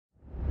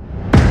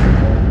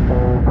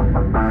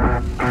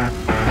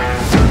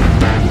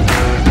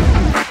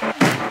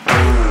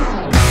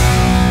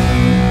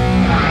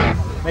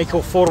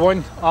Michael,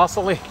 4-1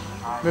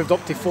 Arthurlie, moved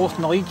up to 4th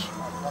in the league.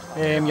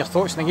 Your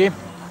thoughts on the game?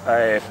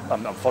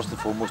 I'm first and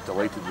foremost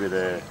delighted with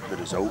the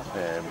result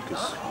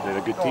because they're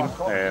a good team.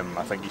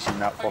 I think you've seen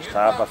that first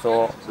half. I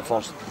thought the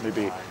first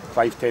maybe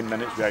 5-10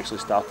 minutes we actually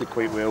started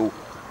quite well,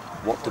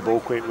 worked the ball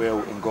quite well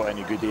and got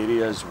into good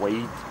areas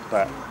wide,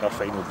 but their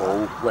final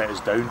ball let us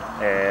down.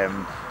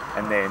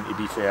 And then, to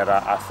be fair,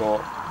 I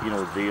thought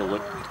they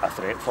looked a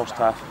threat first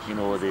half.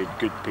 They had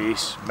good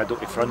pace, middle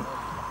to front,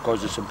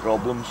 caused us some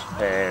problems.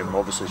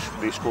 Obviously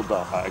they scored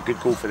a good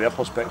goal for their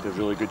perspective,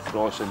 really good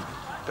crossing.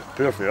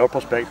 Poor for our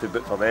perspective,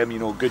 but for them,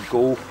 good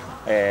goal.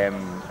 And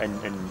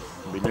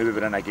we knew we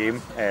were in a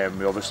game.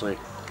 We obviously,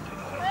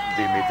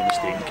 they made the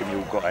mistake and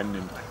Camille got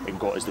in and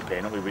got us the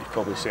penalty, which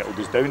probably settled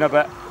us down a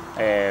bit.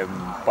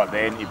 But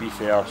then, to be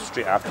fair,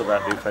 straight after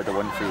that they've had a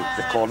one for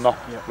the corner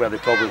where they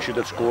probably should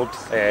have scored.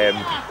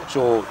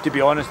 So to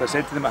be honest, I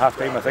said to them at half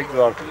time, I think we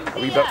were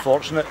a wee bit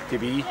fortunate to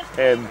be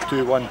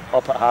 2-1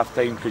 up at half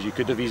time, because you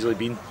could have easily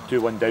been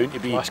 2-1 down to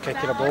be. Last kick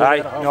of the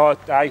ball.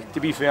 To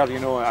be fair,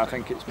 I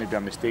think it's maybe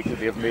a mistake that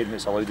they've made and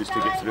it's allowed us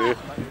to get through.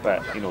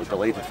 But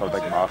delighted for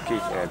Big Marky.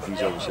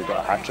 He's obviously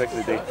got a hat trick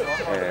today.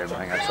 I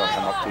think that's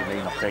him up to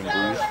 9 or 10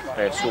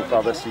 goals so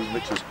far this season,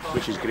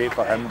 which is great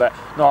for him. But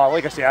no,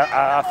 like I say,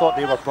 I thought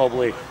they were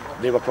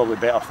probably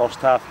better first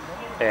half.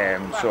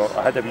 So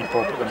I had a wee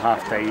pop at them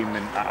half time,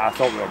 and I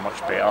thought we were much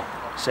better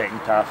second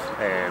half,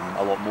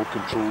 a lot more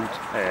controlled.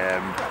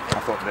 I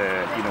thought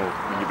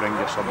when you bring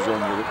your subs on,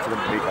 you look for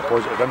them to make a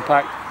positive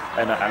impact,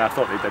 and I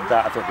thought they did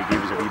that. I thought they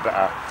gave us a wee bit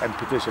of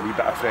impetus, a wee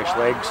bit of fresh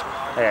legs,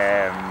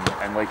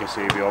 and like I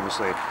say, we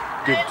obviously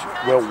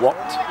well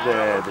worked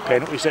the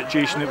penalty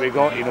situation that we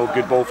got.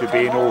 Good ball for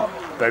Beno.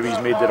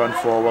 Bowie's made the run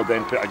forward,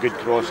 then put a good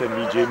cross in.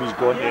 Jamie's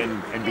gone in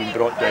and been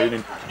brought down,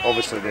 and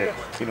obviously the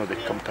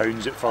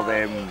compounds it for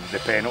them. The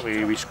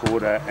penalty, we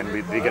score it, and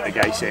they get the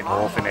guy sent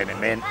off, and then it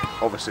meant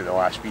obviously the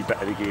last wee bit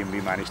of the game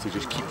we managed to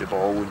just keep the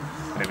ball,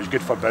 and it was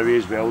good for Bowie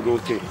as well though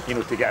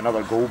to get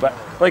another goal. But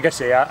like I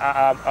say,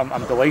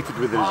 I'm delighted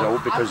with the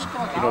result, because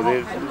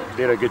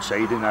they're a good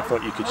side, and I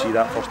thought you could see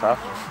that first half.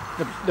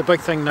 The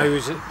big thing now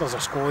is that there's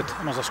a squad,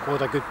 and there's a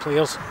squad of good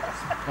players.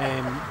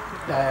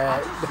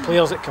 The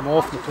players that come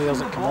off and the players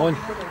that come on,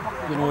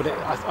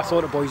 I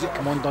thought the boys that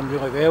come on done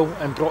really well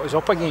and brought us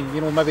up again.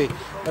 Maybe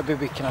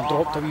we kind of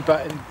dropped a wee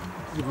bit, and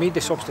you've made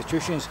the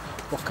substitutions.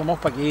 We've come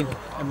up again,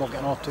 and we're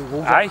getting our 2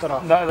 goals.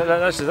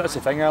 That's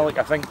the thing, Alec.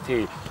 I think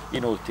to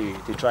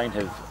try and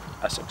have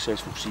a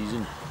successful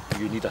season,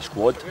 you need a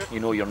squad.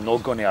 You're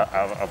not going to.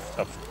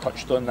 I've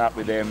touched on that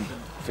with them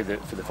for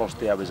the first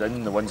day I was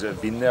in. The ones that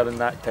have been there in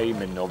that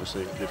time, and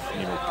obviously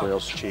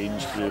players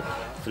change through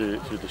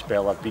the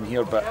spell I've been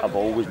here. But I've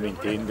always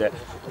maintained that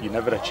you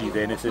never achieve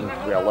anything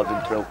with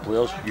 11, 12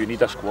 players. You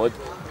need a squad.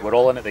 We're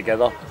all in it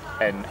together,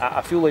 and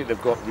I feel like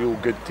they've got real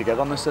good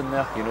togetherness in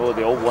there.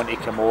 They all want to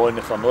come on.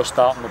 If they're not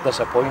starting, they're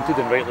disappointed,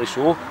 and rightly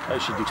so,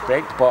 as you'd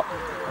expect. But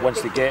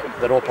once they get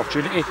their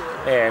opportunity,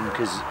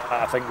 because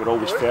I think we're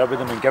always fair with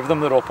them and give them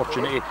their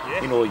opportunity.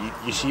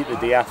 You see it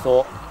today. I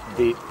thought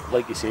they,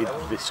 like you said,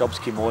 the subs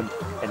came on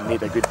and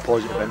made a good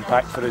positive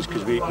impact for us,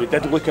 because we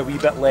did look a wee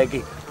bit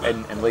leggy,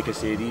 and like I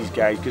say, these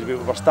guys, because we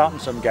were starting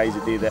some guys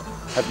today that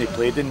haven't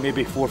played in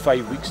maybe 4 or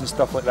 5 weeks and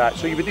stuff like that,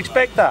 so you would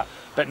expect that.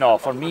 But no,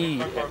 for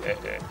me,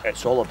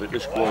 it's all about the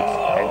squad,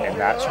 and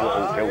that's what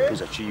will help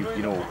us achieve,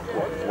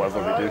 whatever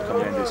we do come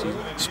the end of the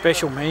season.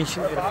 Special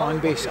mention to the fan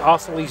base,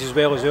 Arthurlie's as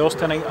well as ours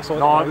tonight. I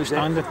thought it was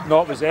outstanding.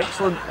 It was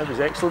excellent. It was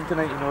excellent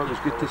tonight. It was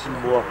good to see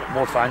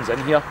more fans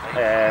in here,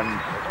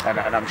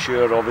 and I'm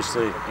sure,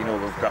 obviously,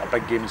 we've got a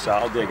big game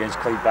Saturday against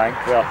Clydebank,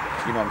 where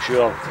I'm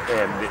sure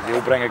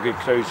they'll bring a good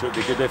crowd. So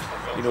it'd be good if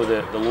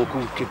the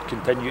local could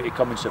continue to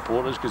come and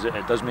support us, because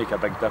it does make a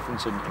big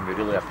difference, and we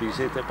really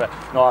appreciate it. But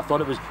no, I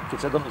thought it was,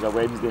 considering it was a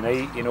Wednesday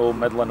night,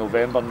 middle of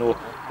November,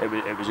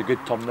 it was a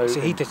good turnout. It's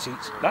the heated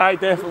seats. Aye,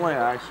 definitely,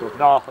 aye. So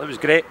no, it was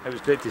great. It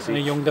was great to see. In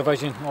the young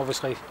division,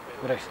 obviously,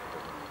 with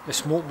the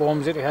smoke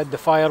bombs that we had, the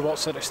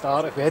fireworks at the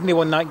start. If we hadn't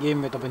won that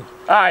game, we'd have been.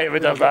 Aye, it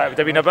would have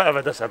been a bit of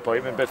a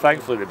disappointment, but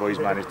thankfully the boys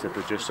managed to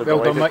produce. So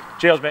well done, mate.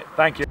 Cheers, mate.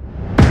 Thank you.